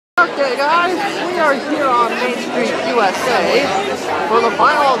Okay guys, we are here on Main Street, USA for the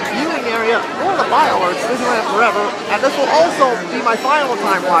final viewing area for the fireworks, Disneyland Forever, and this will also be my final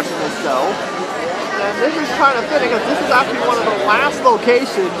time watching this show. And this is kind of fitting because this is actually one of the last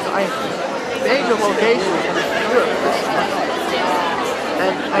locations, major locations here.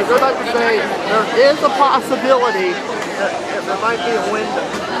 And I would like to say there is a possibility that there might be a wind.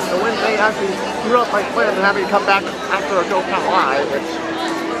 The wind may actually screw up my plan and have me come back after a go count live, which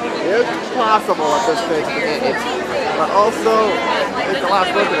is possible at this stage of the game. But also, it's the last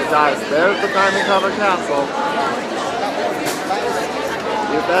look at it, guys. There's the diamond covered castle.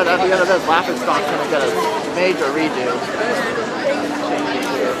 You bet at the end of this, Laughing Stock's gonna get a major redo.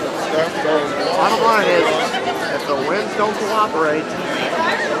 So, bottom line is, if the winds don't cooperate,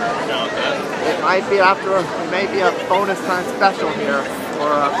 it might be maybe a bonus time special here.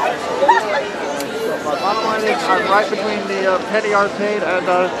 But bottom line is, I'm right between the Penny Arcade and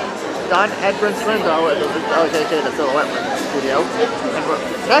Don Edwin Lindo at the Silhouette Studio. And we're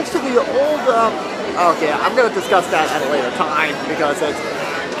next to the old, okay, I'm going to discuss that at a later time because it's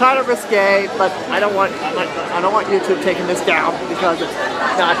kind of risque, but I don't want YouTube taking this down because it's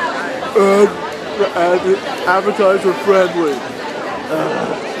not advertiser friendly.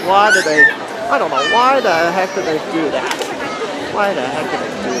 Why did they? I don't know. Why the heck did they do that? Why the heck did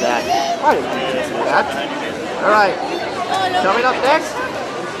they do that? Why did they do that? Alright. Coming up next,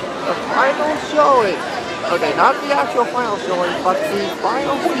 the final showing. Okay, not the actual final showing, but the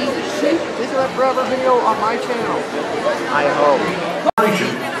final Disneyland Forever video on my channel. I hope.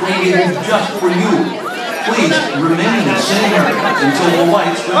 Created just for you. Please remain center until the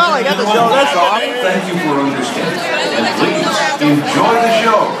lights. Well, I got to show this off. Thank you for understanding. And please enjoy the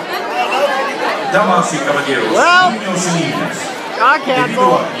show. Damas y caballeros, niños y niñas, debido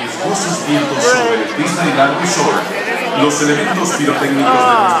a riesgosos vientos sobre el Disneyland Resort, los elementos pirotécnicos de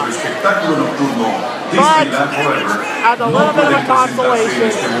nuestro espectáculo nocturno Disneyland Forever no pueden presentarse en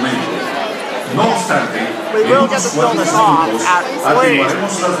este momento. No obstante, en unos cuantos segundos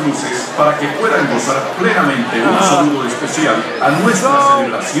activaremos las luces para que puedan gozar plenamente un saludo especial a nuestra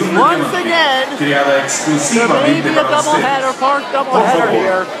celebración de diamante, creada exclusivamente para ustedes. Por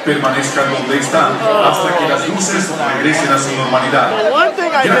favor, permanezcan donde están hasta que las luces regresen a su normalidad.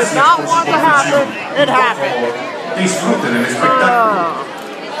 Gracias por su comprensión. Por favor, disfruten el espectáculo.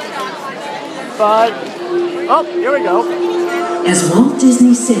 Oh, here we go. As Walt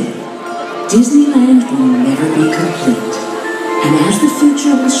Disney said, Disneyland will never be complete. And as the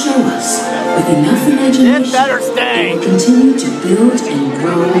future will show us, with enough imagination, it will continue to build and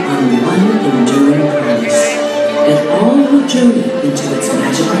grow on one enduring promise. And all who journey into its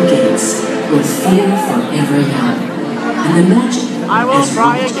magical gates will feel forever young. And the magic, as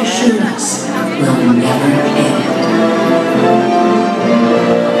Walt assured us, will never end.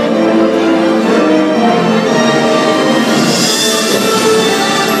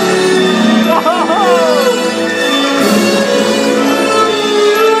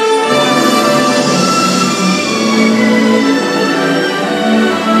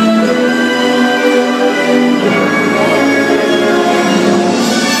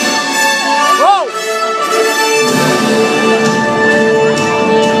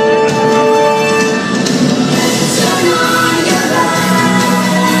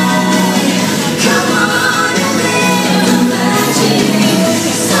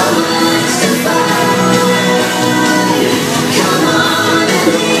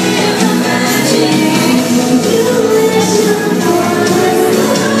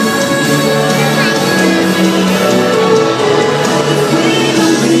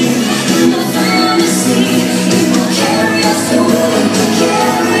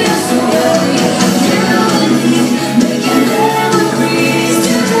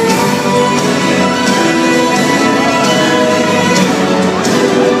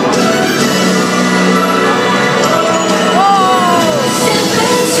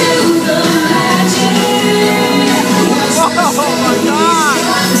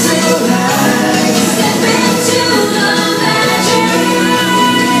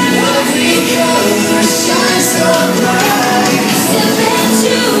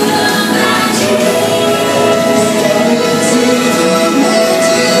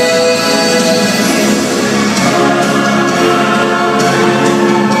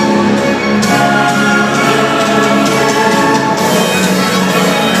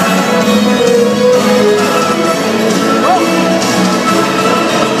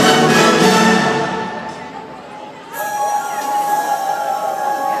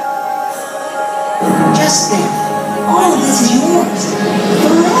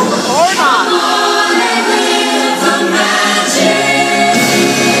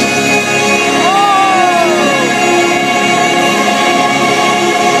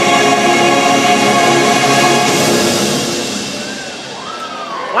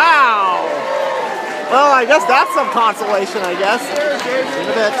 that's some consolation, I guess. In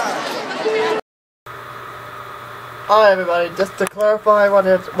a bit. Alright, everybody, just to clarify what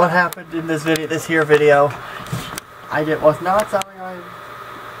happened in this video, I was not telling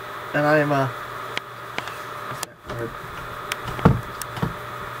that I am a...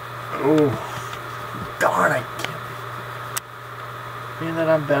 Oh, darn! I can't. Mean that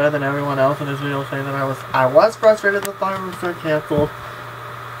I'm better than everyone else in this video, saying that I was frustrated that the fireworks were canceled,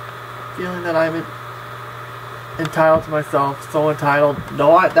 feeling that I'm entitled to myself, so entitled.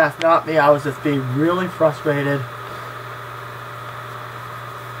 No, that's not me. I was just being really frustrated,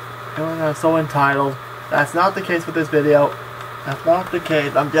 feeling that I'm so entitled. That's not the case with this video. That's not the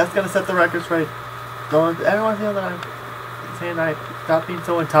case. I'm just gonna set the record straight. Don't everyone feel that I'm saying I'm not being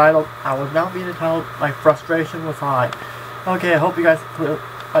so entitled. I was not being entitled. My frustration was high. Okay, I hope you guys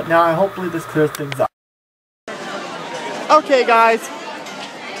now hopefully this clears things up. Okay, guys,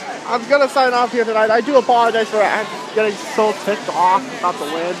 I'm gonna sign off here tonight. I do apologize for getting so ticked off about the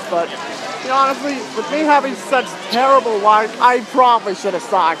winds, but you know, honestly, with me having such terrible luck, I probably should have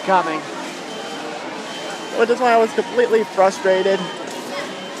saw it coming. Which is why I was completely frustrated.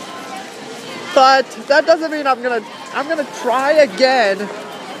 But that doesn't mean I'm gonna try again,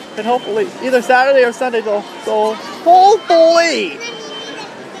 and hopefully either Saturday or Sunday go hopefully,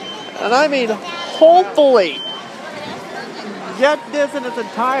 and I mean hopefully, get this in its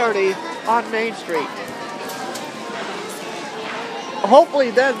entirety on Main Street.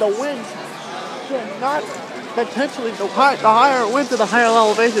 Hopefully then the winds should not potentially, the higher winds to the higher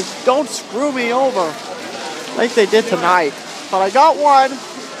elevations don't screw me over like they did tonight. But I got one.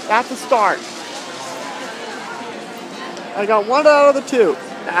 That's a start. I got one out of the two.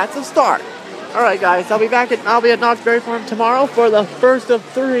 That's a start. Alright, guys, I'll be at Knott's Berry Farm tomorrow for the first of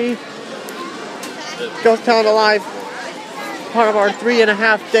 3 Ghost Town Alive, part of our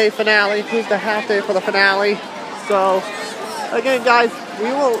 3.5 day finale. Here's the half day for the finale. So, again, guys, we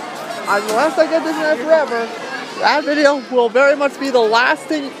will, unless I get Disneyland Forever, that video will very much be the last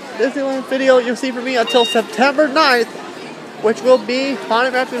Disneyland video you'll see from me until September 9th, which will be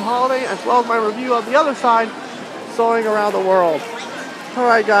Haunted Mansion Holiday, as well as my review of the other side, Soaring Around the World.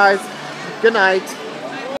 Alright, guys, good night.